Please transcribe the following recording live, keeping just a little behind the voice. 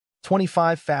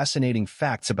25 fascinating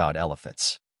facts about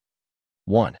elephants.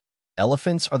 1.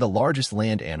 Elephants are the largest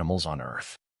land animals on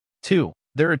Earth. 2.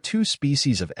 There are two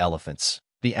species of elephants,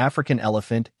 the African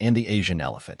elephant and the Asian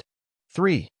elephant.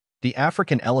 3. The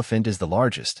African elephant is the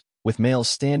largest, with males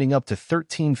standing up to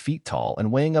 13 feet tall and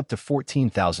weighing up to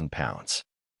 14,000 pounds.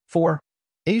 4.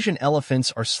 Asian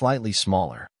elephants are slightly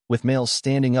smaller, with males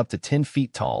standing up to 10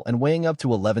 feet tall and weighing up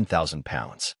to 11,000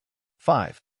 pounds.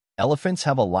 5. Elephants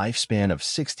have a lifespan of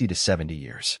 60 to 70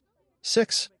 years.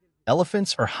 6.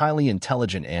 Elephants are highly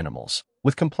intelligent animals,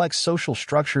 with complex social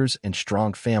structures and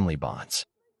strong family bonds.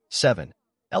 7.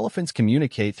 Elephants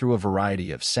communicate through a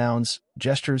variety of sounds,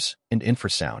 gestures, and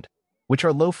infrasound, which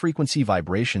are low-frequency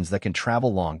vibrations that can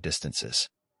travel long distances.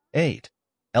 8.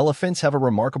 Elephants have a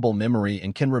remarkable memory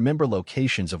and can remember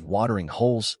locations of watering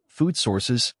holes, food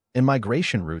sources, and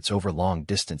migration routes over long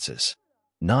distances.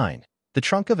 9. The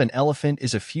trunk of an elephant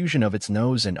is a fusion of its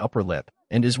nose and upper lip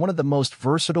and is one of the most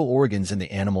versatile organs in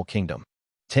the animal kingdom.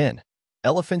 10.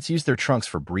 Elephants use their trunks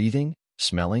for breathing,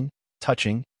 smelling,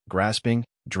 touching, grasping,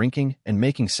 drinking, and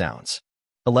making sounds.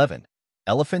 11.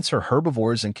 Elephants are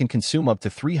herbivores and can consume up to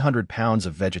 300 pounds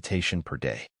of vegetation per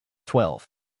day. 12.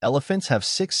 Elephants have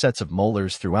 6 sets of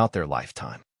molars throughout their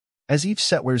lifetime. As each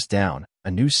set wears down,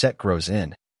 a new set grows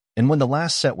in, and when the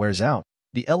last set wears out,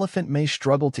 the elephant may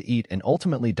struggle to eat and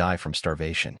ultimately die from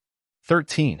starvation.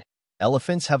 13.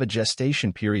 Elephants have a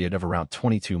gestation period of around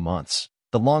 22 months,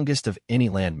 the longest of any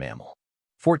land mammal.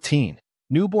 14.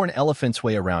 Newborn elephants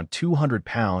weigh around 200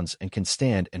 pounds and can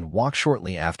stand and walk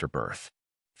shortly after birth.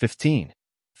 15.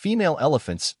 Female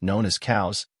elephants, known as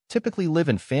cows, typically live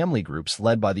in family groups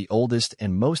led by the oldest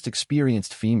and most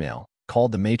experienced female,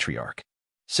 called the matriarch.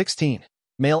 16.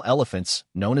 Male elephants,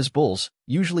 known as bulls,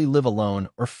 usually live alone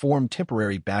or form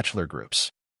temporary bachelor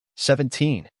groups.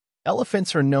 17.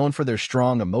 Elephants are known for their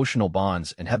strong emotional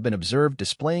bonds and have been observed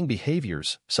displaying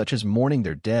behaviors such as mourning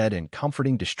their dead and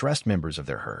comforting distressed members of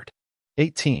their herd.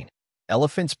 18.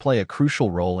 Elephants play a crucial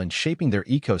role in shaping their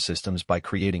ecosystems by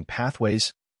creating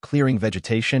pathways, clearing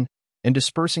vegetation, and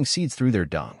dispersing seeds through their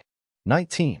dung.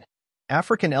 19.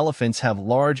 African elephants have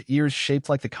large ears shaped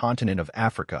like the continent of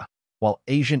Africa, while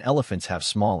Asian elephants have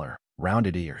smaller,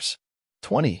 rounded ears.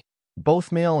 20.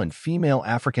 Both male and female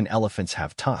African elephants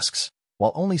have tusks,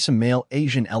 while only some male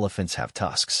Asian elephants have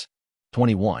tusks.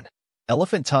 21.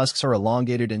 Elephant tusks are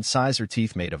elongated incisor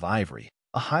teeth made of ivory,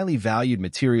 a highly valued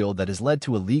material that has led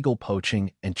to illegal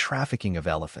poaching and trafficking of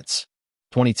elephants.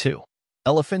 22.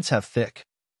 Elephants have thick,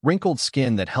 wrinkled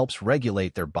skin that helps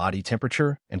regulate their body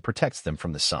temperature and protects them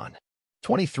from the sun.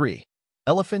 23.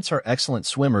 Elephants are excellent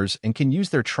swimmers and can use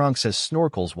their trunks as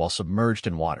snorkels while submerged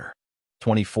in water.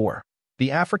 24. The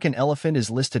African elephant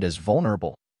is listed as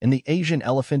vulnerable, and the Asian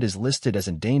elephant is listed as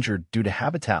endangered due to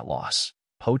habitat loss,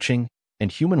 poaching,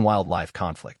 and human-wildlife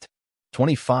conflict.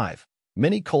 25.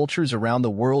 Many cultures around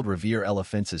the world revere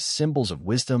elephants as symbols of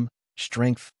wisdom,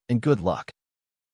 strength, and good luck.